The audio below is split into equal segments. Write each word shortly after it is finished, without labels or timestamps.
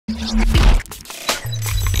Bonus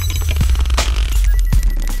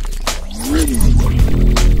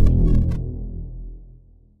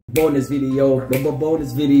video,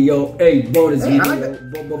 bonus video, hey, bonus video,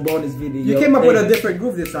 bonus video. You came up with a different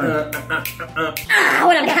groove this time.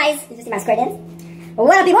 What up, guys? Did you see my square dance?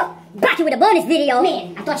 What up, people? Back here with a bonus video.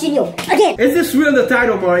 Man, I thought you knew. Again. Is this real the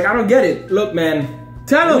title, Mark? I don't get it. Look, man.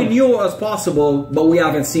 Tell them. We knew it was possible, but we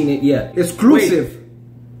haven't seen it yet. Exclusive. Wait,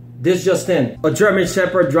 this just in. A German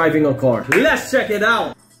Shepherd driving a car. Let's check it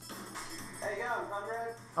out.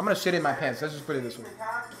 I'm gonna shit in my pants. Let's just put it this way.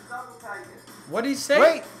 What did he say?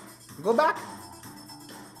 Wait. Go back.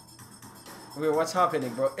 Wait, what's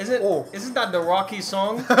happening, bro? Isn't that the Rocky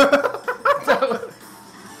song?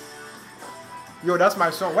 Yo, that's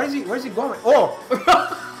my song. Where's he going? Oh!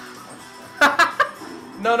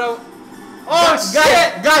 No. Oh,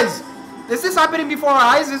 shit! Guys, is this happening before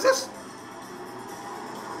our eyes? Is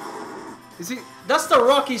he? That's the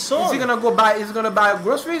Rocky song. Is he gonna go buy? Is he gonna buy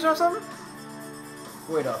groceries or something?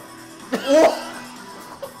 Wait up. Oh!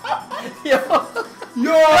 Yo!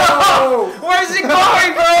 Where is he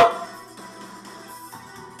going, bro?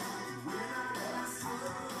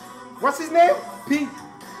 What's his name? Pete.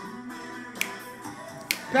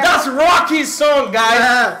 That's Rocky's song, guys.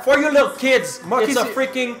 Yeah. For you little kids, Mark, it's a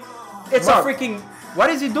freaking. What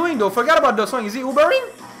is he doing though? Forget about the song. Is he Ubering?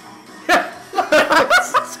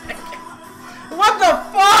 What the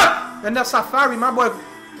fuck? And the safari, my boy.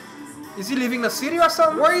 Is he leaving the city or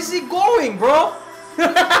something? Where is he going, bro?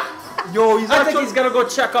 Yo, I think he's gonna go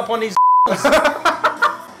check up on these.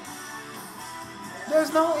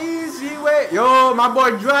 There's no easy way. Yo, my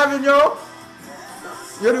boy driving, yo.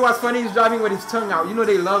 You know what's funny? He's driving with his tongue out. You know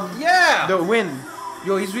they love the wind.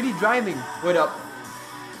 Yo, he's really driving. Wait up.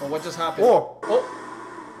 Oh, what just happened? Oh.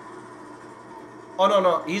 Oh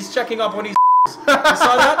no. He's checking up on his. You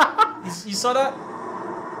saw that? You saw that?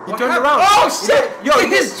 He turned around. Oh shit! Yo,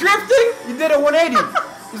 he's drifting. He did a 180.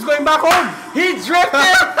 He's going back home. He drifted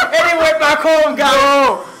and he went back home,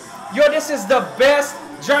 guys. Yo, this is the best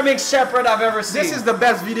German Shepherd I've ever seen. This is the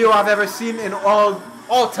best video I've ever seen in all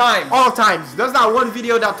time. All times. There's not one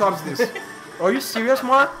video that tops this. Are you serious,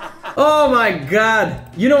 Mark? Oh my god.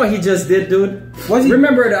 You know what he just did, dude?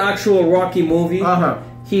 Remember the actual Rocky movie?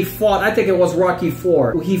 He fought, I think it was Rocky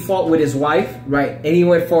 4. He fought with his wife. Right. And he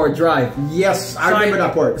went for a drive. Yes, I remember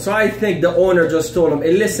that part. So I think the owner just told him,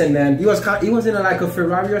 hey, listen, man. He was in like a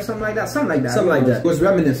Ferrari or something like that. Something like that. He was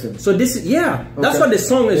reminiscing. So this is, that's what this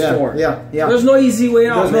song is for. Yeah. There's no easy way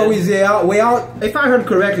out, There's no easy way out. If I heard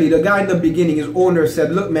correctly, the guy in the beginning, his owner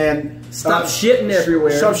said, look, man. Stop shitting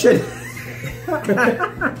everywhere. Stop shitting.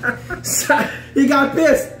 He got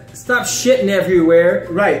pissed. Stop shitting everywhere.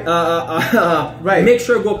 Right. Right. Make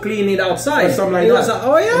sure go clean it outside. Or something like that. Was like,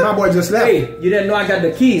 oh yeah? And my boy just left. Hey, you didn't know I got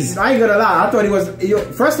the keys. I ain't gonna lie. I thought he was...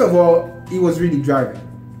 First of all, he was really driving.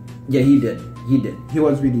 Yeah, he did. He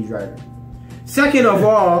was really driving. Second of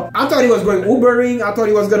all, I thought he was going Ubering. I thought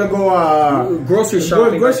he was gonna go grocery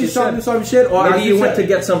shopping. Grocery shopping, some shit. Or maybe he went to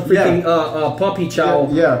get some freaking puppy chow.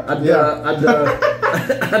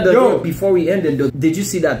 At the road before we ended. Did you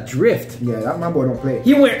see that drift? Yeah, that my boy don't play.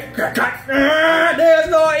 He went. There's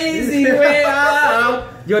no easy way out.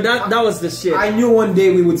 Yo, that was the shit. I knew one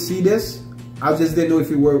day we would see this. I just didn't know if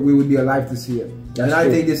we would be alive to see it. And I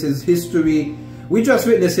think this is history. We just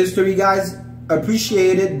witnessed history, guys.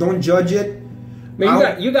 Appreciate it. Don't judge it.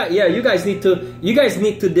 Man, you guys need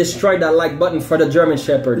to destroy that like button for the German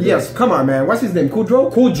Shepherd. Yes, come on, man. What's his name?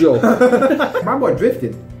 Cujo. My boy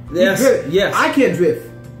drifted. Yes. I can't drift.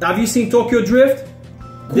 Have you seen Tokyo Drift?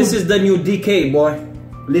 This is the new DK, boy.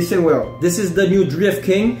 Listen well. This is the new Drift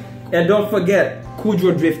King, and don't forget,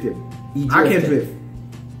 Cujo drifted. I can't drift.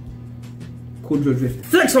 Cujo drifted.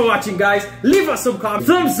 Thanks for watching, guys. Leave us some comments.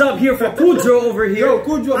 Thumbs up here for Cujo over here. Yo,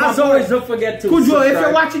 Cujo, as always, don't forget to Cujo, subscribe. if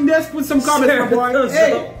you're watching this, put some comments, my boy.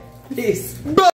 Hey. Peace.